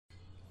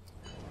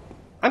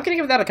I'm gonna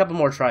give that a couple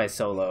more tries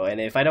solo, and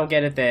if I don't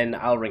get it, then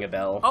I'll ring a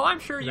bell. Oh, I'm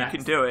sure you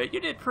can do it. You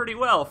did pretty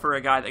well for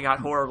a guy that got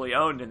horribly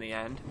owned in the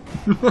end.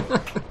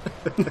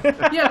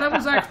 Yeah,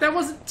 that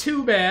wasn't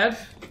too bad.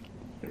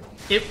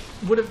 It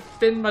would have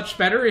been much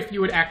better if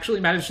you had actually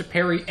managed to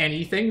parry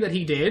anything that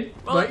he did,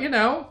 well, but you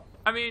know.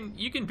 I mean,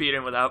 you can beat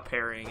him without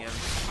parrying him.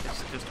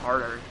 It's just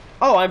harder.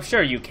 Oh, I'm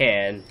sure you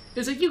can.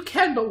 It's like, you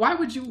can, but why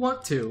would you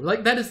want to?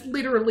 Like, that is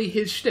literally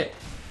his shtick.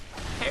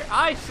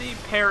 I see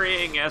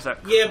parrying as a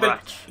crutch. Yeah,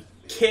 but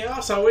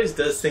Chaos always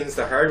does things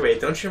the hard way.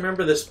 Don't you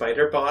remember the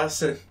spider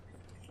boss in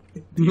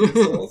Demon's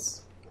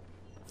Souls?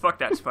 Fuck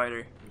that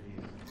spider.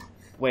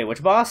 Wait,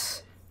 which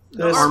boss?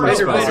 The armor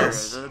spider spider.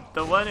 boss.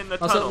 The one in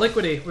the Also, tunnel.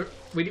 Liquidy,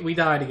 we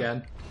died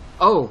again.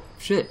 Oh,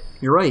 shit.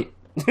 You're right.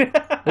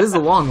 This is a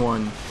long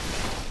one.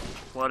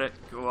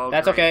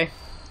 That's okay.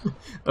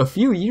 A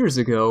few years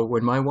ago,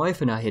 when my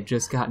wife and I had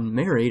just gotten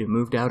married and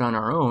moved out on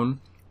our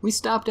own, we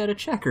stopped at a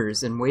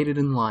Checkers and waited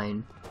in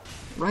line.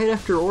 Right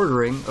after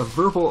ordering, a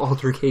verbal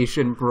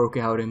altercation broke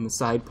out in the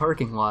side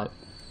parking lot.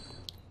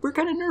 We're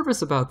kind of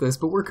nervous about this,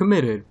 but we're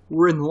committed.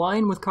 We're in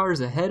line with cars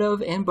ahead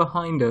of and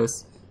behind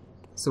us,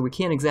 so we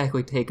can't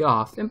exactly take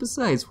off, and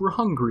besides, we're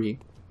hungry.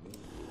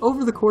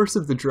 Over the course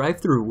of the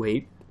drive-thru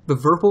wait, the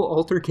verbal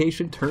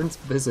altercation turns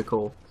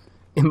physical.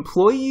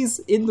 Employees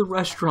in the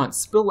restaurant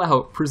spill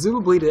out,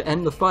 presumably to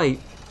end the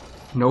fight.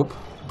 Nope,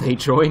 they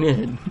join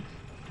in.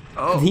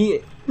 Oh.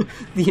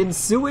 The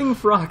ensuing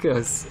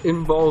fracas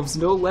involves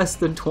no less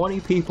than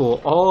 20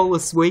 people, all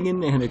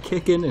a-swinging and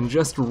a-kicking and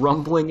just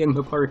rumbling in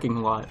the parking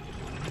lot.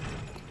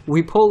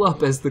 We pull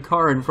up as the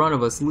car in front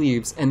of us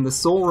leaves, and the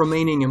sole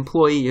remaining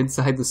employee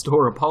inside the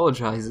store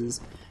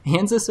apologizes,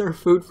 hands us our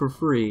food for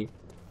free,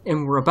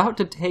 and we're about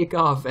to take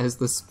off as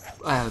the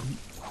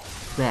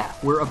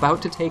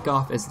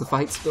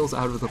fight spills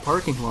out of the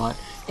parking lot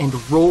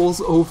and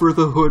rolls over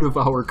the hood of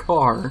our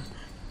car.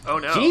 Oh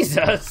no.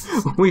 Jesus!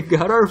 We've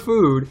got our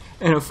food,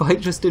 and a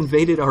fight just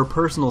invaded our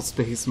personal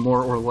space,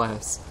 more or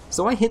less.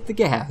 So I hit the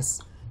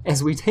gas.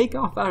 As we take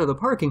off out of the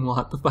parking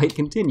lot, the fight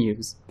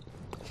continues.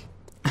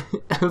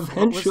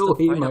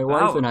 Eventually, my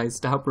wife and I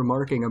stop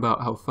remarking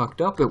about how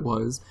fucked up it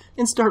was,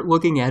 and start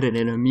looking at it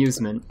in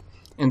amusement.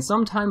 And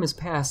some time has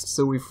passed,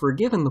 so we've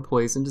forgiven the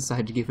place and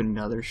decide to give it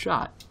another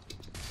shot.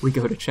 We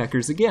go to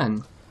Checkers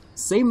again.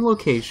 Same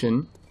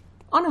location.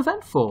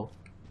 Uneventful.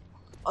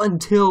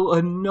 Until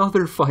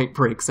another fight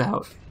breaks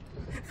out.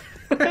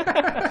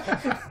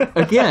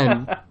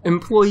 Again,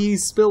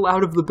 employees spill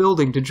out of the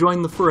building to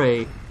join the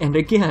fray, and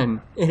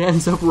again, it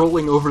ends up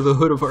rolling over the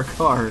hood of our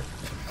car.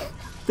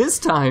 This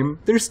time,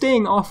 they're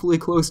staying awfully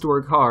close to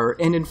our car,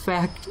 and in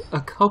fact,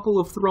 a couple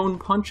of thrown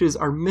punches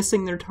are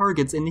missing their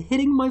targets and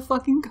hitting my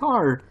fucking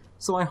car,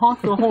 so I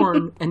honk the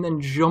horn and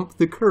then jump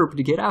the curb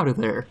to get out of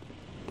there.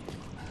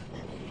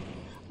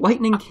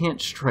 Lightning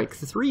can't strike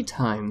 3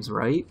 times,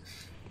 right?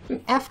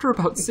 After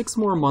about 6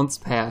 more months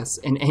pass,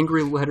 and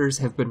angry letters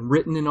have been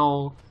written and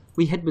all,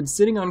 we had been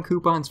sitting on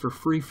coupons for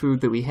free food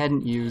that we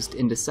hadn't used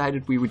and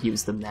decided we would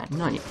use them that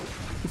night.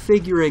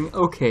 Figuring,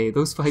 okay,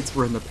 those fights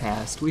were in the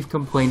past, we've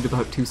complained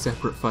about 2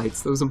 separate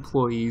fights, those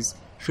employees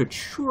should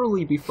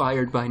surely be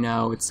fired by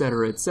now,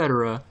 etc.,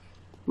 etc.,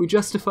 we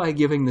justify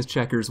giving the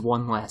Checkers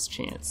one last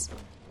chance.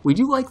 We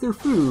do like their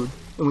food,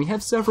 and we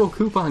have several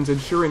coupons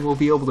ensuring we'll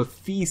be able to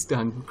feast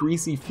on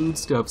greasy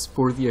foodstuffs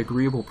for the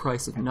agreeable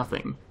price of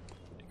nothing.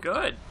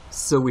 Good.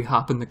 So we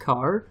hop in the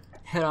car,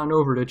 head on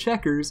over to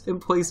Checkers, and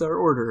place our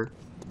order.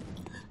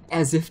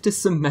 As if to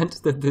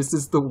cement that this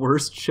is the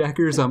worst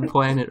Checkers on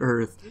planet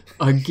Earth,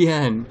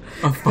 again,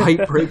 a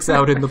fight breaks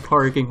out in the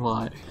parking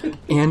lot.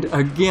 And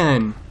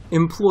again,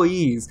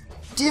 employees,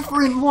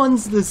 different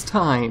ones this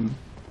time,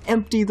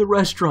 empty the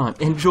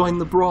restaurant and join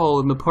the brawl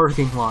in the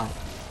parking lot.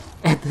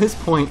 At this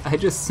point, I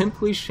just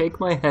simply shake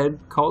my head,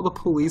 call the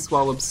police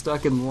while I'm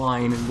stuck in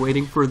line and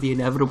waiting for the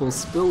inevitable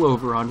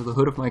spillover onto the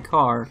hood of my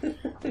car,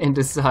 and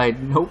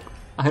decide, nope,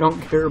 I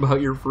don't care about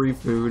your free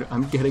food,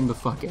 I'm getting the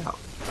fuck out.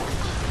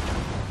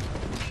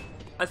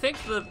 I think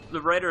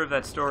the writer of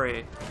that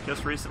story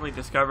just recently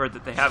discovered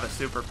that they have a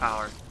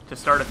superpower to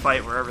start a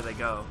fight wherever they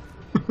go.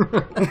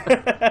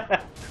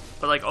 But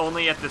like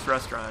only at this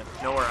restaurant,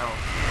 nowhere else.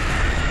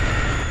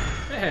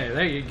 Hey,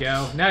 there you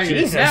go. Now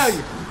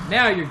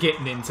you're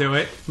getting into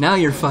it. Now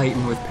you're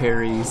fighting with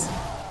parries.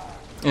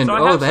 And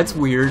So that's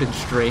weird and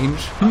strange.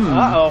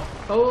 Uh-oh.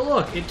 Oh,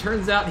 look, it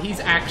turns out he's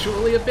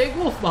actually a big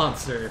wolf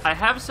monster. I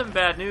have some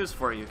bad news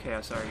for you,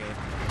 ChaosArgate.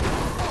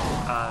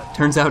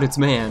 Turns out it's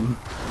man.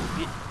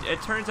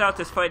 It turns out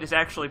this fight is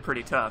actually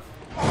pretty tough.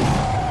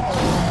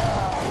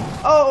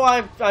 Oh,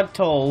 I'm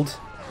told.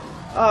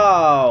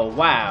 Oh,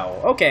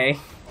 wow. Okay.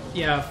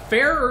 Yeah,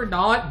 fair or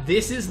not,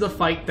 this is the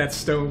fight that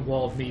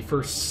stonewalled me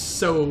for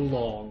so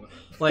long.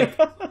 Like,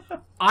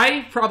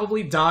 I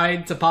probably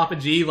died to Papa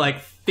G like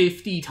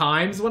 50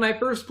 times when I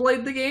first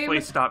played the game.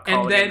 Please stop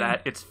calling him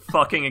that. It's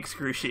fucking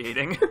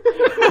excruciating.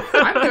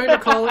 I'm going to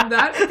call him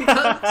that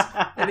because...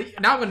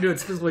 Now I'm going to do it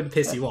specifically to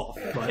piss you off.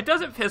 But. It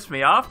doesn't piss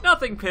me off.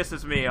 Nothing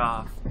pisses me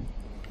off.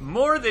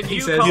 More than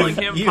you says, calling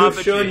him you Papa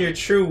have shown G. your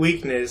true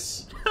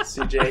weakness,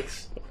 Sue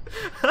Jakes.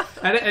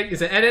 At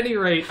any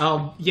rate,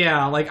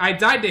 yeah, like, I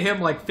died to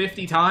him like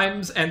 50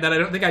 times, and then I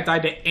don't think I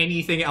died to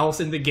anything else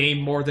in the game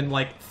more than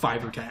like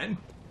 5 or 10.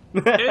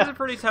 It is a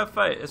pretty tough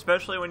fight,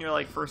 especially when you're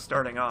like first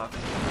starting off.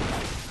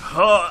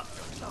 Huh.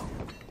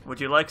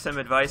 Would you like some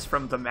advice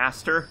from the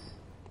master,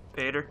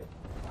 Vader?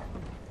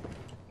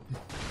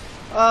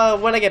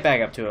 When I get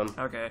back up to him.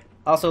 Okay.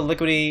 Also,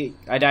 Liquidy,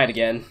 I died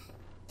again.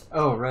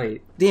 Oh,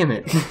 right. Damn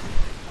it.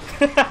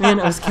 Man,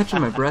 I was catching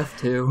my breath,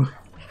 too.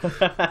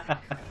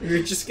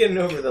 You're just getting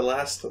over the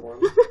last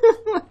one.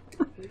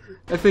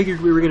 I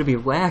figured we were going to be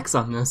lax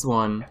on this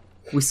one.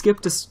 We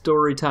skipped a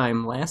story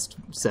time last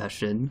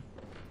session.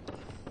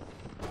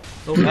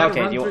 Well,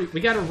 we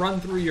gotta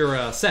run through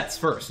your sets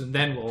first, and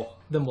then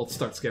we'll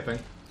start skipping.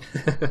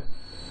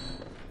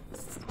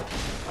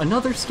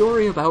 Another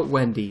story about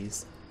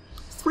Wendy's.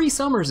 3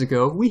 summers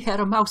ago, we had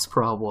a mouse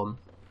problem.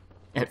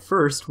 At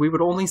first, we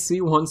would only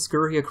see one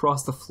scurry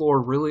across the floor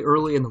really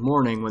early in the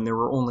morning when there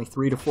were only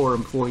 3 to 4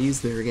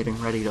 employees there getting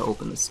ready to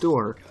open the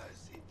store.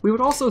 We would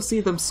also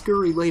see them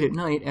scurry late at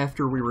night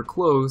after we were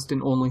closed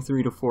and only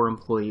 3 to 4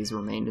 employees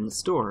remained in the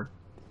store.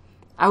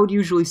 I would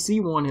usually see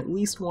one at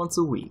least once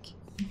a week.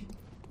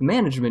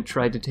 Management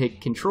tried to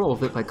take control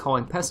of it by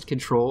calling pest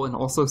control and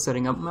also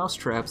setting up mouse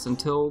traps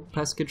until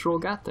pest control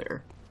got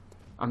there.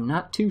 I'm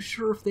not too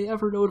sure if they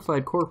ever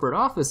notified corporate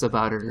office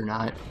about it or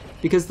not,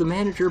 because the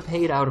manager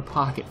paid out of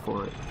pocket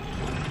for it.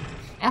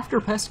 After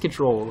pest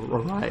control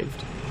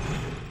arrived,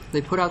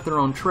 they put out their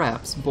own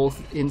traps,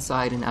 both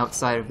inside and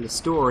outside of the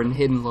store in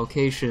hidden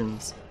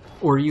locations,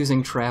 or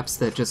using traps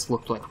that just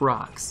looked like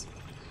rocks.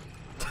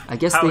 I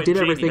guess they did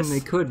everything they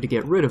could to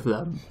get rid of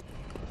them.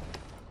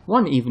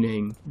 One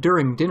evening,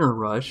 during dinner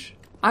rush,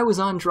 I was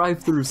on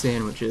drive-thru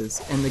sandwiches,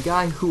 and the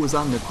guy who was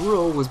on the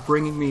grill was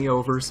bringing me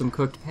over some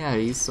cooked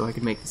patties so I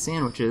could make the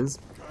sandwiches,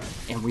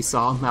 and we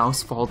saw a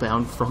mouse fall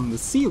down from the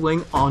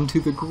ceiling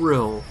onto the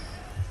grill.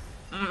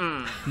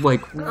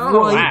 Like,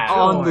 right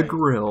on the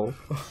grill.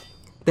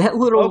 That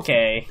little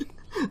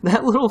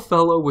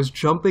fellow was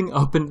jumping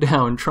up and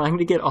down, trying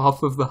to get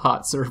off of the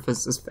hot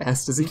surface as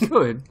fast as he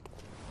could.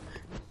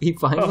 He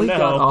finally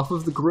got off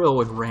of the grill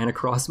and ran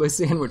across my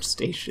sandwich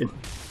station.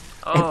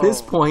 At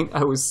this point,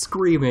 I was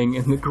screaming,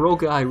 and the grill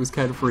guy was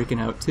kind of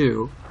freaking out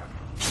too.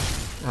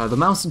 The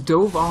mouse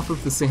dove off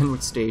of the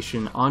sandwich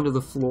station onto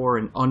the floor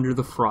and under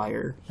the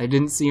fryer. I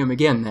didn't see him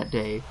again that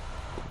day.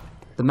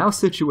 The mouse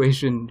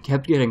situation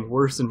kept getting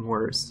worse and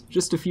worse.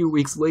 Just a few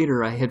weeks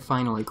later, I had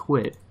finally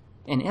quit.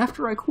 And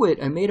after I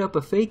quit, I made up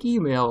a fake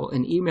email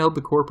and emailed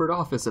the corporate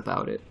office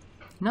about it.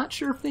 Not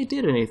sure if they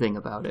did anything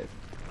about it.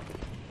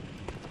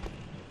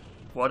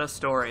 What a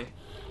story.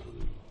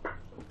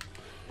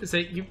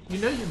 Say, you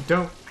know you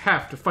don't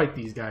have to fight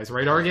these guys,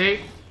 right, Argate?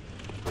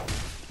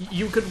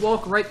 You could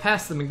walk right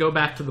past them and go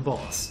back to the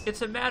boss.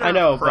 It's a matter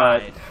of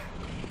pride.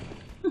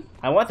 But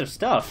I want their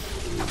stuff.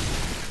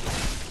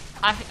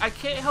 I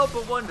can't help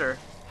but wonder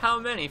how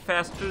many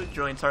fast food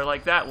joints are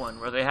like that one,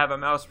 where they have a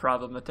mouse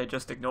problem that they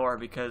just ignore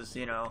because,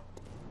 you know...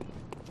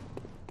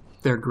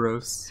 They're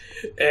gross.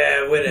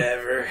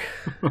 Whatever.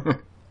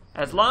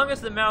 As long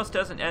as the mouse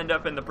doesn't end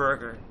up in the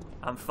burger,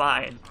 I'm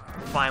fine.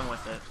 I'm fine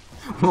with it.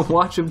 We'll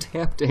watch him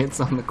tap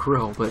dance on the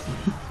grill, but...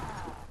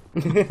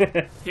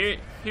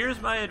 Here's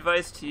my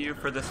advice to you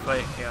for this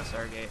fight,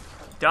 ChaosArgate.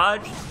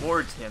 Dodge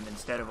towards him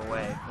instead of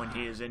away when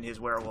he is in his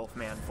werewolf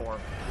man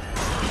form.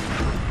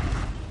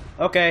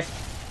 Okay.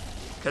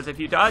 Because if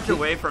you dodge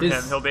away from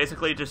him, he'll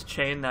basically just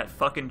chain that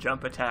fucking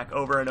jump attack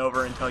over and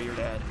over until you're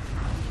dead.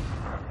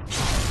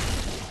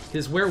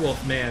 His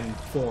werewolf man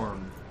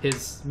form.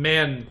 His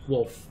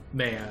man-wolf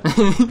man.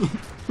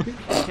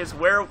 His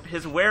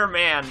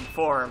were-man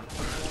form.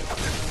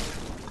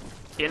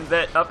 In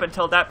that, up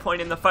until that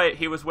point in the fight,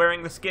 he was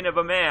wearing the skin of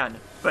a man,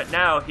 but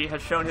now he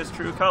has shown his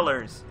true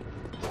colors.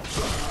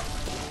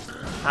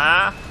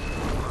 Huh?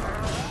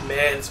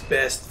 Man's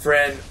best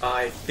friend?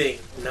 I think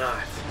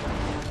not.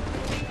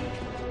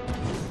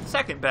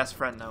 Second best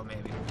friend, though,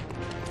 maybe.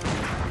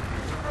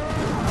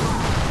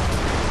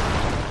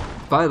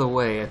 By the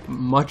way,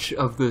 much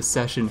of the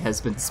session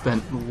has been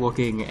spent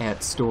looking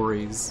at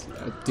stories.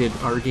 Did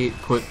Argate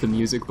put the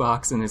music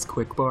box in his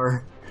quick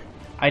bar?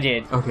 I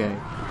did. Okay.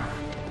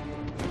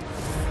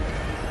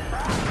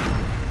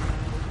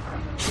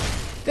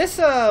 This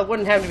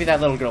wouldn't have to be that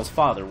little girl's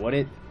father, would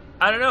it?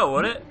 I don't know,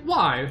 would it?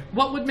 Why?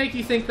 What would make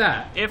you think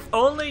that? If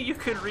only you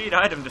could read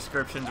item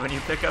descriptions when you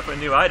pick up a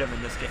new item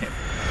in this game.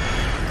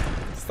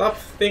 Stop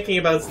thinking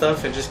about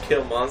stuff and just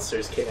kill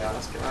monsters,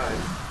 Chaos. God.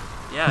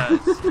 Yeah,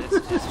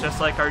 it's just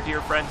like our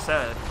dear friend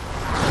said.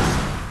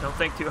 Don't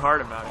think too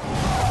hard about it.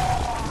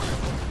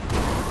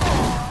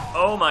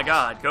 Oh my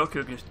god,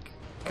 Goku just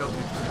killed.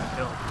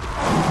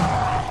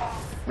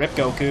 Rip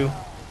Goku.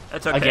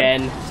 That's okay.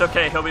 Again. It's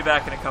okay, he'll be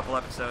back in a couple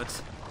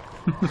episodes.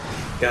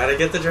 Gotta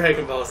get the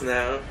Dragon Balls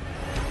now.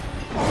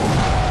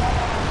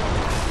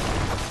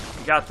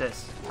 You got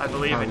this. I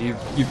believe in you.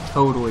 You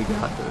totally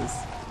got this.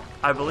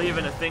 I believe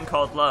in a thing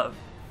called love.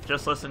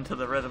 Just listen to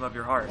the rhythm of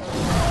your heart.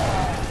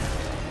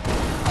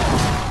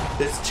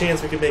 There's a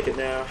chance we can make it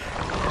now.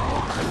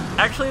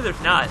 Actually, there's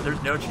not.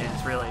 There's no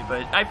chance, really,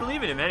 but I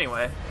believe in him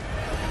anyway.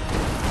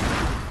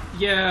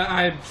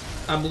 Yeah,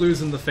 I'm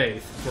losing the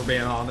faith, if we're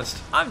being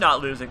honest. I'm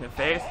not losing the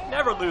faith.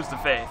 Never lose the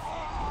faith.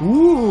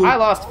 Ooh. I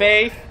lost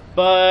faith,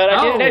 but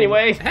I did it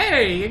anyway.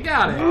 Hey, you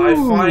got it. I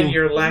find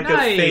your lack of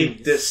Nice.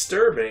 faith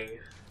disturbing.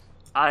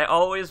 I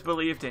always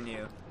believed in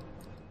you.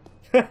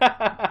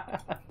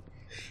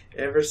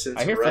 Ever since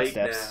I hear right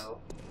footsteps. now.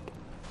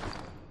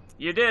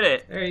 You did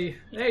it.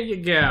 There you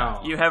go.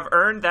 You have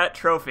earned that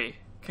trophy.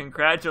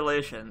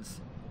 Congratulations.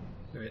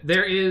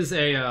 There is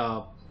a,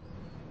 I'm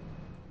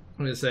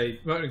gonna say,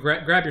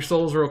 grab your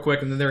souls real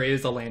quick, and then there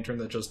is a lantern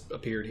that just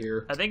appeared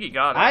here. I think he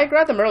got it. I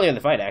grabbed them earlier in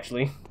the fight,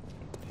 actually.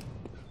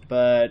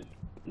 But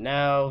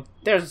now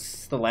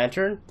there's the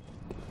lantern.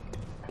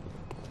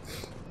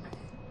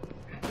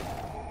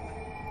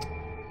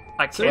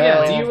 I can't. So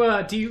yeah,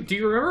 Well- do you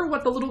remember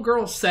what the little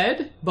girl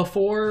said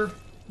before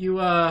you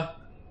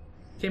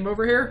came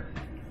over here?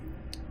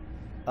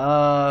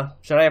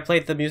 Should I have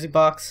played the music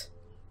box?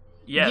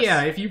 Yes.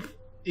 Yeah,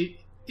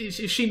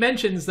 she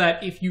mentions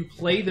that if you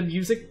play the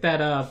music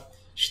that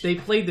they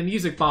played the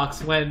music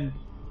box when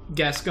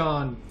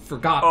Gascon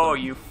forgot. Oh,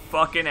 them. you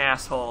fucking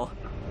asshole.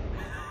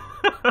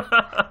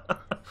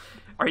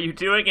 Are you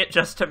doing it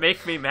just to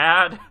make me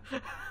mad?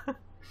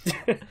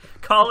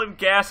 Call him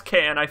Gas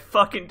Can, I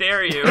fucking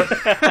dare you.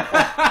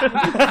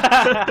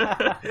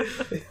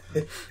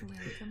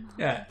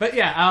 Yeah, but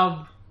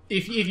yeah,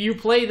 if you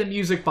play the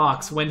music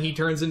box when he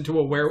turns into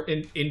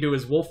into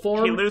his wolf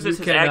form, He loses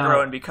you his can,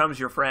 aggro and becomes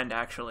your friend,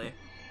 actually.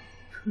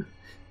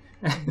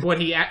 what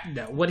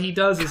he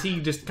does is he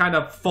just kind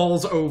of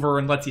falls over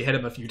and lets you hit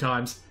him a few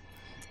times.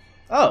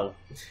 Oh,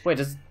 wait,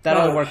 does that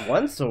only work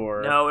once,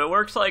 or...? No, it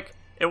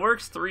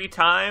works 3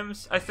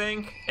 times, I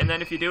think, and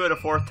then if you do it a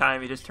 4th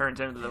time, he just turns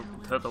into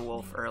the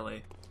wolf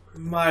early.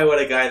 My,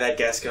 what a guy that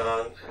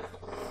Gascon.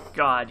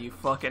 God, you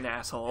fucking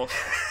asshole.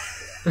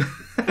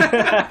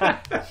 I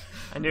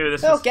knew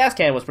this Well, was... Gas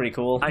Can was pretty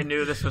cool. I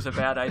knew this was a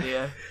bad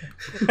idea.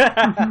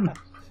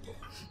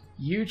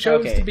 You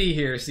chose Okay. to be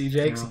here,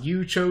 CJakes.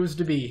 You chose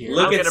to be here.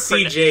 Look I'm at gonna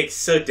CJ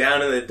so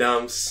down in the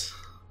dumps.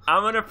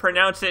 I'm gonna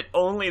pronounce it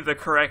only the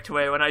correct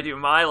way when I do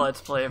my Let's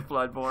Play of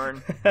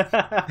Bloodborne.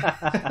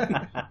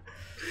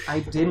 I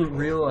didn't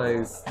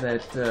realize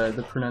that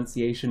the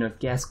pronunciation of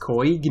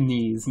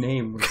Gascoigne's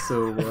name was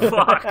so...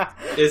 Fuck.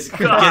 Is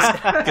God.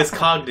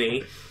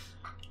 Gascogny.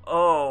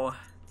 Oh.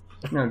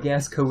 no,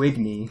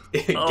 Gascoigne.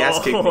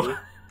 Gascogny.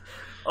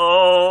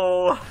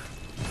 Oh.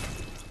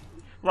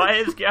 Why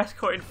is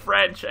Gascoigne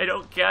French? I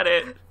don't get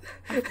it.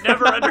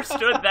 Never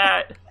understood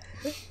that.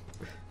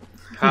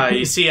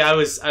 You see, I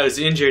was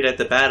injured at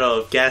the Battle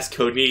of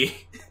Gascogny.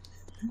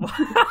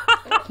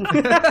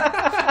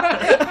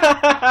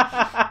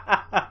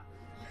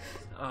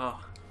 Oh.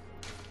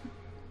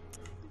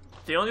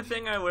 The only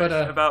thing I wish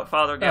But, about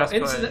Father yeah,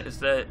 Gascoigne is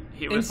that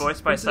he was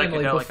voiced by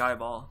incidentally, Psychedelic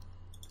Eyeball.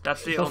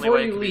 That's the only Before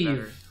way it you could be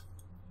better.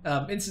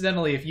 leave,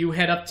 incidentally, if you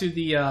head up to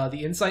the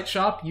Insight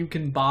shop, you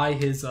can buy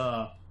his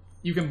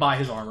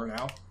armor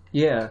now.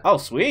 Yeah. Oh,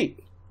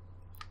 sweet.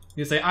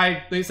 They said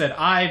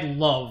I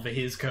love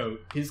his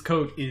coat. His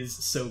coat is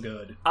so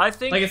good. I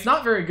think Like, it's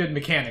not very good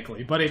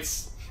mechanically, but it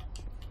is.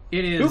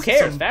 Who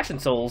cares? Some, Fashion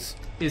Souls.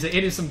 it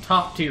is some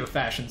top tier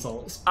fashion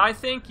souls. I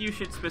think you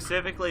should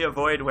specifically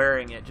avoid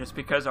wearing it just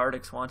because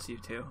Artix wants you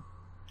to.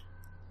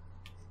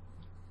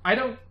 I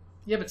don't.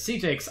 Yeah, but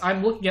CJakes,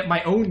 I'm looking at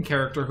my own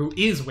character who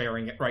is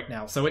wearing it right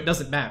now, so it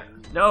doesn't matter.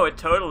 No, it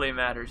totally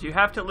matters. You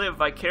have to live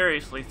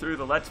vicariously through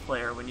the Let's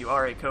Player when you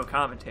are a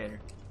co-commentator.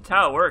 That's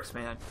how it works,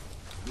 man.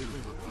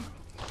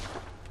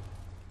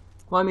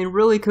 Well, I mean,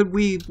 really, could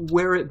we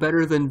wear it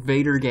better than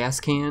Vader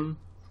Gascan?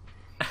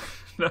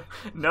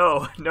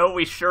 No,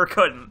 we sure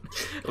couldn't.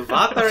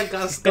 Vater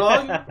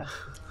Gascon?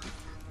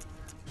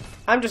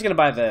 I'm just gonna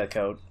buy the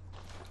coat.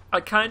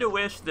 I kind of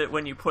wish that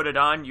when you put it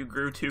on, you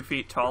grew 2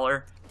 feet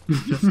taller.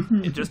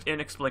 Just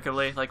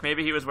inexplicably. Like,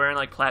 maybe he was wearing,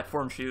 like,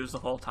 platform shoes the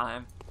whole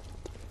time.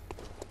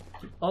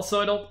 Also,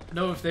 I don't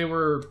know if they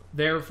were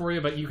there for you,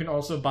 but you can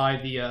also buy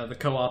the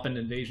co-op and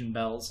invasion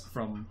bells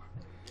from.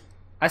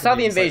 I saw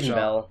the Insight invasion shop.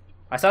 bell.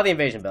 I saw the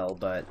invasion bell,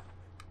 but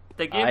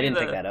They give I you didn't the,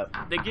 pick that up.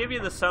 They give you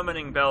the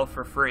summoning bell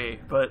for free,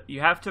 but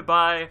you have to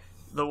buy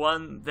the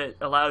one that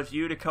allows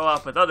you to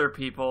co-op with other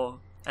people,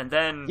 and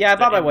then... Yeah, I the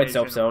bought my White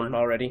invasion Soap Zone one-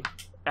 already.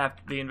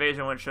 the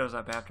invasion one shows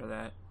up after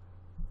that.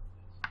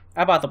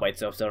 I bought the White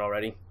Soap Zone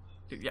already.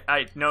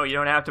 No, you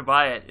don't have to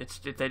buy it.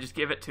 They just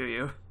give it to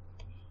you.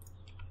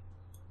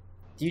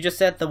 You just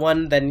said the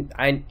one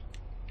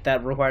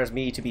that requires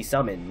me to be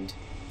summoned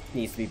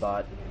needs to be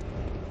bought.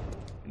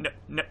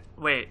 No,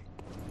 wait.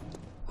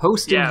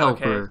 Host Yeah, and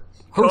Helper. okay.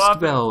 Host Co-op-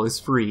 Bell is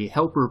free.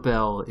 Helper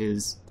Bell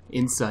is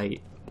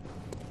Insight.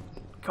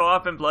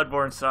 Co-op in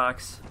Bloodborne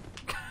sucks.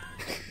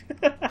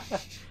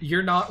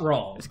 You're not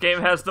wrong. This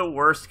game has the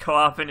worst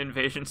co-op and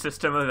invasion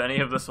system of any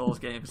of the Souls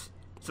games.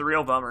 It's a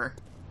real bummer.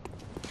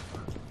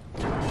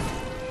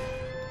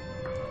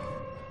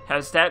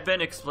 Has that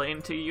been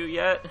explained to you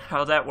yet?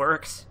 How that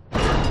works?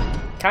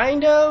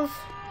 Kind of.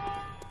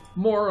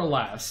 More or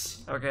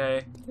less.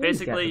 Okay. got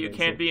Basically, the you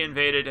can't basic. be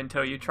invaded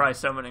until you try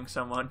summoning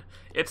someone.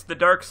 It's the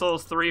Dark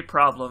Souls 3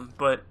 problem,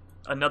 but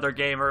another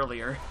game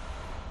earlier.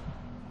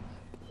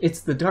 It's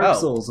the Dark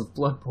Souls of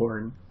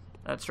Bloodborne.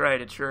 That's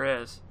right, it sure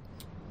is.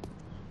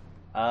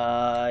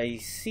 I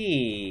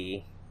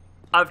see.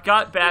 I've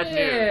got bad news.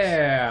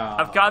 Yeah.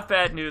 I've got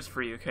bad news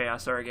for you,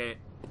 ChaosArgate.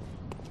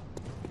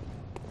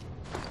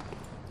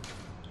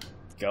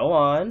 Go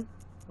on.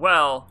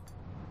 Well,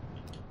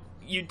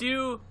 you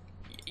do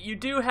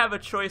have a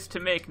choice to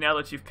make now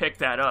that you've picked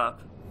that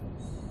up.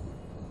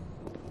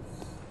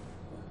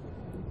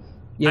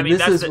 Yeah, I mean, this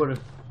that's is the- what.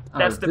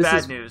 That's the this bad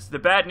is- news. The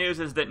bad news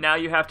is that now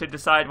you have to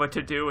decide what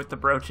to do with the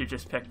brooch you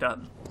just picked up.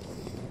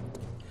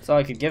 So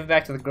I could give it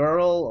back to the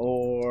girl,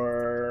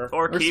 or...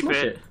 Or keep smush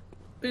it. it.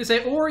 They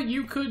say, or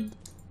you could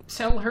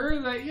tell her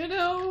that, you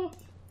know,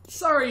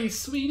 sorry,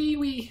 sweetie,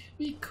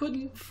 we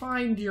couldn't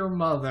find your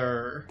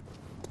mother.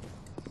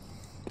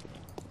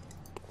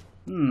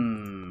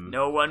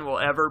 No one will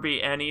ever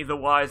be any the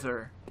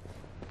wiser.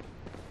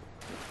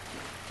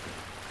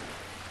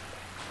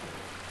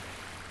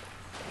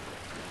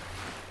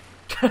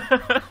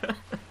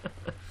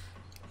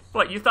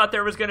 What, you thought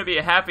there was going to be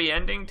a happy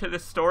ending to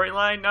this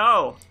storyline?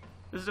 No.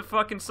 This is a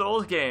fucking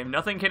Souls game.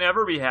 Nothing can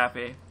ever be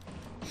happy.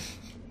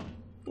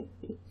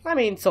 I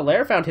mean,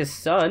 Solaire found his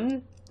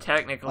son.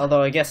 Technically.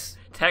 Although I guess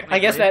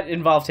that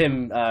involved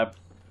him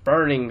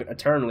burning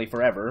eternally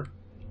forever.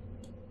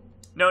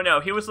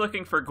 No, he was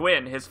looking for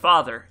Gwyn, his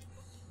father.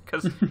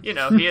 Because, you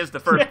know, he is the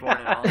firstborn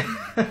and all.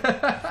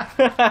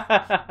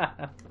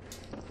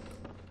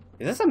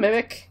 Is this a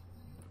mimic?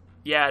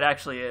 Yeah, it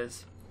actually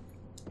is.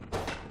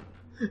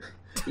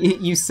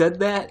 You said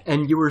that,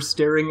 and you were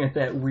staring at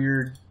that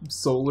weird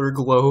solar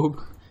globe.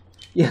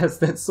 Yes,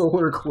 that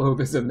solar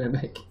globe is a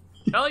mimic.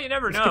 Well, you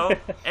never know.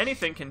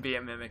 Anything can be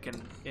a mimic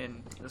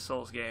in the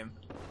Souls game.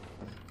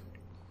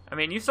 I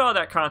mean, you saw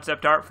that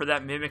concept art for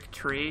that mimic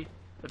tree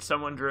that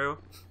someone drew.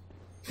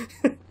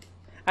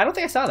 I don't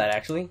think I saw that,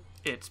 actually.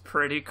 It's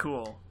pretty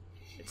cool.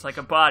 It's like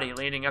a body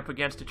leaning up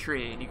against a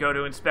tree, and you go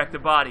to inspect the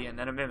body, and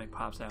then a mimic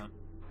pops out.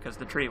 Because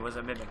the tree was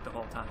a mimic the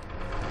whole time.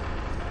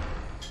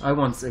 I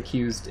once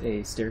accused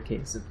a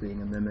staircase of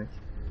being a mimic.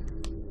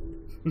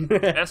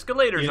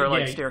 Escalators are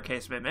like Yeah.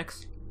 staircase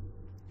mimics.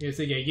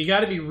 So yeah, you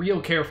gotta be real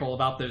careful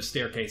about those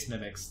staircase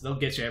mimics. They'll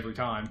get you every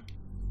time.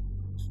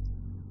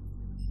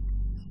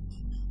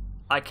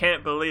 I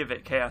can't believe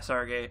it,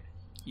 ChaosArgate.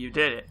 You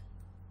did it.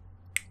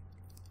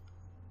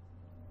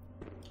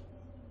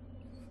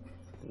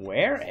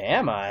 Where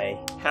am I?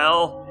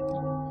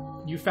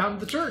 Hell, You found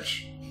the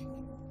church.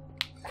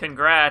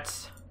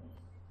 congrats.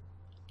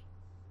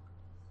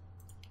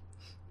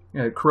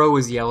 Crow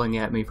is yelling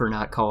at me for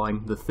not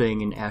calling the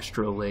thing an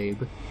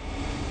astrolabe.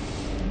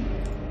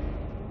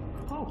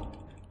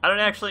 I don't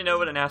actually know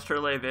what an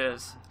astrolabe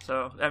is,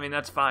 so, I mean,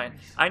 that's fine.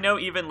 I know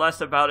even less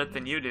about it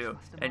than you do,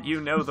 and you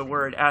know the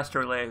word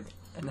astrolabe,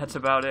 and that's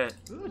about it.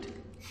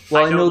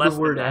 Well, I I know know less the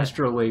than word that.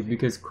 astrolabe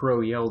because Crow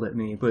yelled at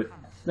me, but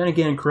then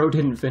again, Crow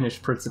didn't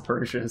finish Prince of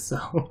Persia,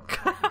 so...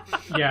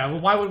 Yeah, well,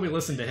 why would we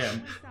listen to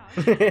him?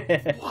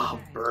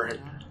 Wow, burn.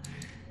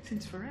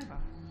 Since forever.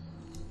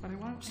 But it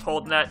won't Just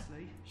holding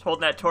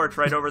that torch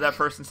right over that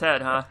person's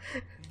head, huh?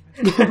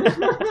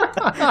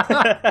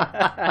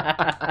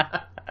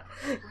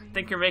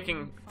 Think you're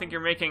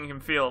making him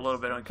feel a little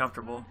bit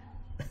uncomfortable.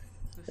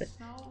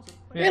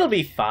 It'll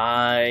be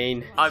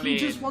fine. I He mean,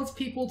 just wants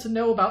people to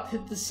know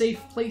about the safe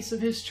place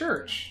of his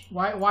church.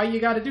 Why you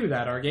gotta do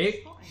that, Argate?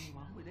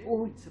 anyone with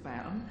evidence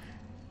about them.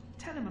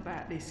 Tell them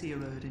about this here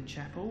Erden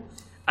Chapel.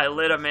 I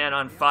lit a man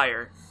on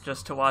fire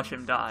just to watch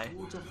him die.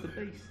 Wards off the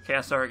beast.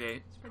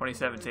 ChaosArgate,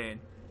 2017.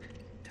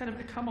 Tell them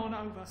to come on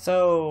over.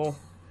 So,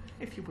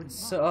 If you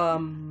wouldn't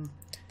mind.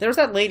 there was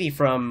that lady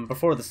from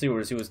Before the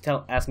Sewers who was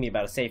asking me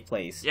about a safe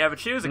place. Yeah, but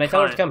she was Can a I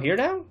tell her to cunt. come here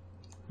now?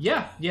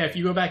 Yeah, if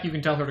you go back, you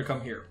can tell her to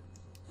come here.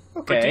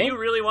 Okay. But do you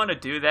really want to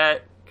do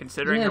that,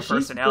 considering yeah, her she's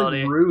been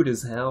personality? rude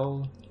as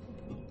hell.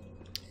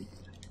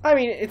 I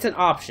mean, it's an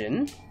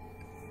option.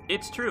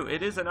 It's true,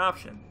 it is an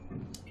option.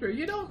 Sure,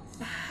 you don't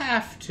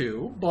have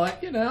to,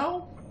 but, you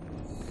know...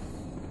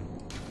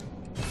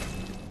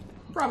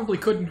 Probably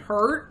couldn't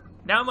hurt.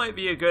 Now might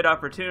be a good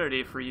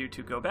opportunity for you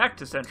to go back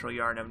to Central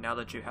Yarnum now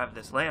that you have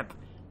this lamp,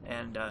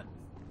 and,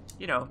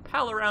 you know,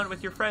 pal around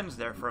with your friends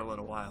there for a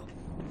little while.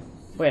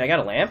 Wait, I got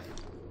a lamp?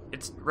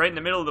 It's right in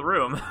the middle of the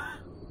room.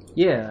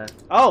 Yeah.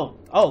 Oh,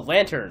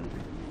 lantern.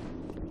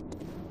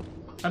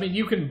 I mean,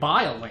 you can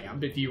buy a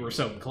lamp if you were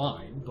so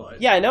inclined, but...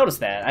 Yeah, I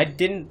noticed that. I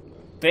didn't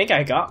think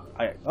I got...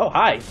 Oh,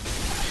 hi.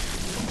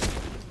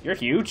 You're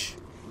huge.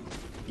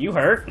 You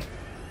hurt.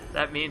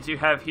 That means you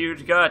have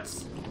huge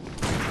guts.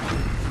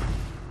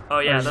 Oh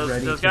yeah, Are you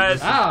ready those to guys.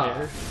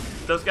 disappear?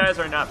 Those guys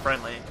are not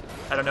friendly.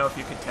 I don't know if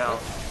you can tell.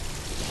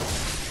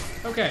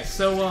 Okay,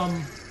 so,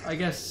 I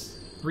guess,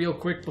 real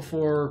quick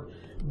before...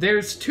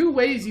 There's two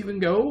ways you can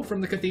go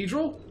from the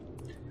cathedral.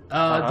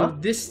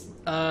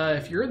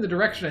 If you're in the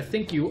direction I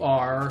think you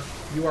are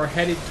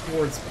headed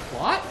towards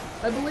Plot,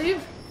 I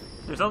believe?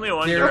 There's only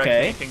one There- direction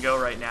okay. you can go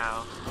right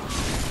now.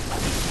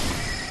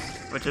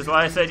 Which is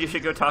why I said you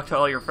should go talk to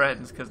all your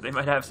friends, because they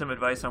might have some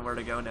advice on where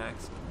to go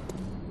next.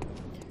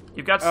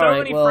 You've got so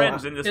many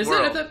friends in this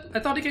world. I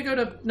thought he could go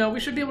to... No, we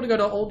should be able to go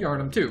to Old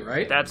Yarnum too,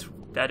 right?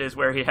 That is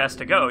where he has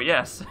to go,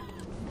 yes.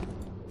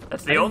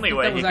 That's the only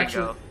way he can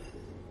go.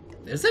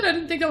 Is it? I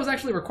didn't think that was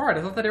actually required.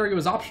 I thought that area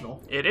was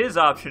optional. It is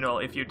optional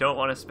if you don't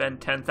want to spend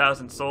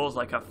 10,000 souls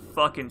like a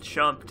fucking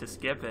chump to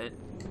skip it.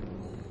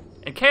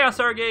 And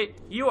ChaosArgate,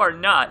 you are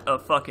not a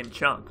fucking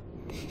chump.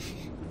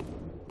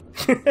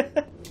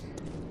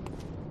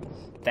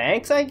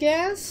 Thanks, I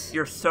guess?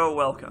 You're so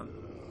welcome.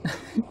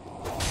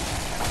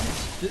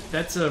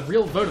 That's a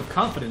real vote of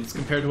confidence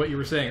compared to what you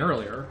were saying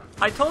earlier.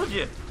 I told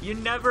you, you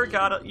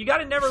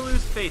gotta never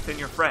lose faith in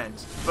your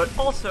friends, but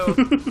also,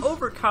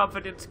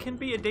 overconfidence can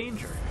be a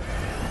danger.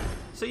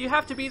 So you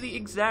have to be the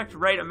exact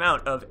right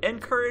amount of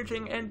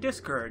encouraging and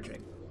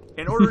discouraging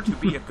in order to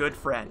be a good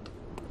friend.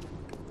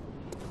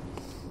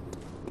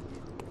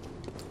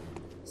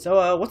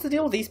 So, what's the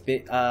deal with these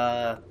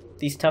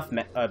tough,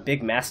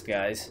 big masked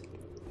guys?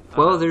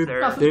 Well,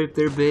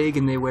 they're big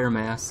and they wear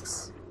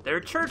masks.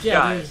 They're church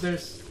guys.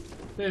 guys.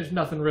 There's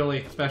nothing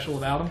really special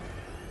about them.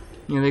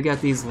 You know, they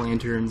got these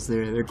lanterns.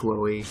 They're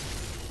glowy,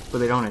 but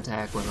they don't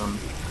attack with them.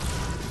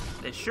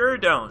 They sure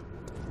don't.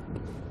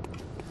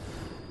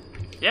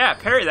 Yeah,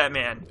 parry that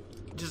man.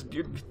 Just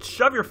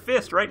shove your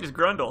fist right in his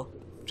grundle.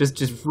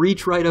 Just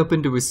reach right up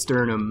into his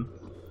sternum,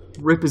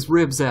 rip his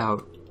ribs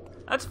out.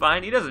 That's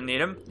fine. He doesn't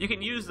need him. You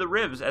can use the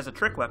ribs as a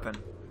trick weapon.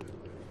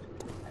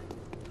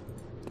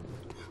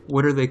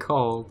 What are they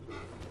called?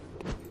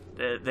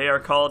 They are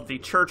called the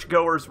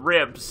churchgoer's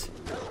ribs.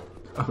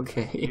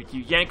 Okay.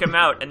 You yank them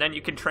out, and then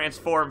you can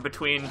transform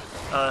between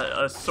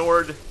a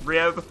sword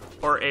rib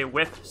or a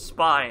whip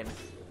spine.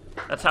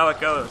 That's how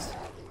it goes.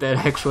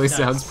 That actually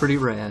sounds pretty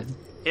rad.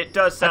 It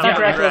does sound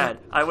pretty rad.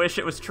 I wish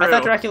it was true. I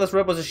thought Dracula's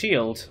rib was a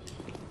shield.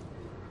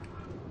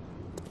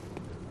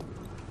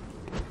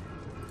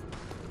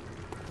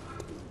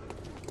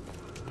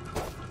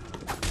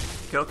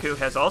 Goku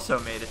has also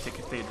made it to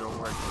Cathedral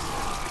Ward.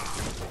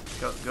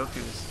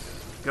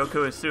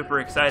 Goku is super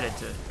excited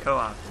to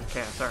co-op with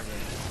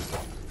ChaosArgate.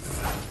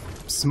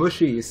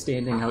 Smushy is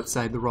standing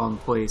outside the wrong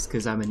place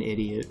because I'm an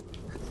idiot.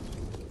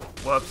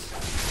 Whoops.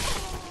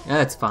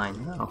 That's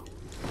fine, though.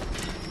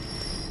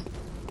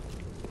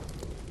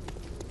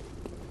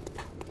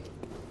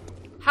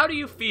 How do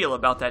you feel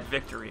about that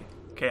victory,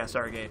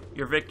 ChaosArgate?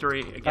 Your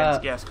victory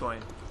against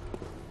Gascoigne?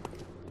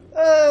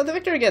 The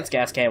victory against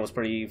Gascan was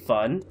pretty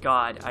fun.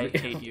 God, I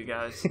hate you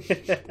guys.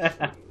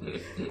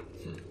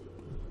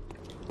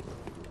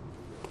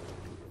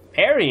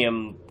 Parrying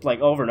him, like,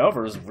 over and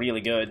over is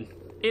really good.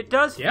 It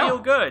does feel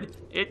good.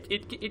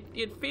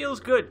 It feels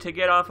good to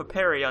get off a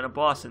parry on a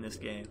boss in this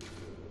game.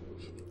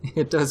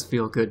 It does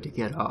feel good to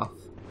get off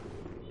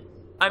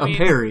I mean, a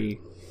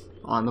parry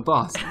on the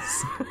bosses.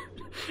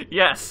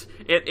 Yes,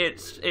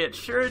 it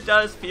sure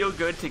does feel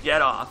good to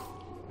get off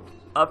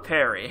a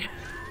parry.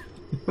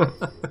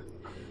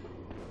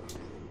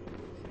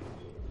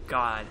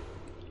 God.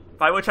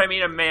 By which I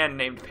mean a man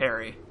named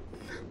Perry.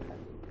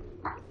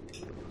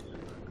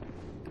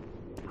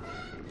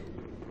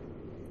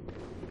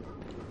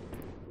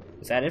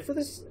 Is that it for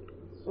this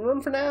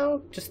room for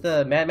now? Just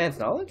the madman's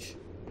knowledge?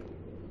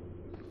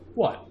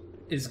 What?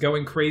 Is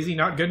going crazy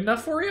not good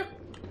enough for you?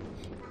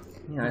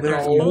 Yeah,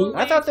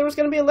 I thought there was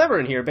going to be a lever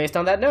in here based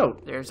on that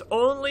note. There's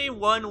only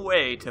one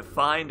way to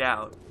find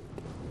out.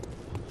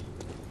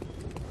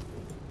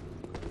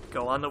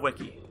 Go on the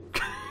wiki.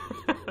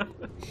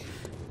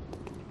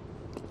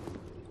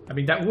 I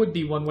mean, that would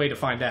be one way to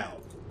find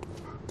out.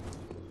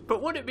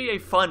 But would it be a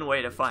fun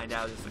way to find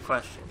out is the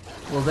question.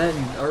 Well, then,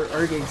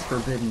 Argate's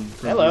forbidden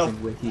from using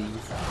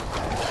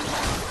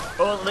wikis.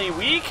 Only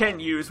we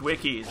can use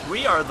wikis.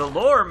 We are the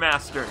lore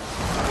masters.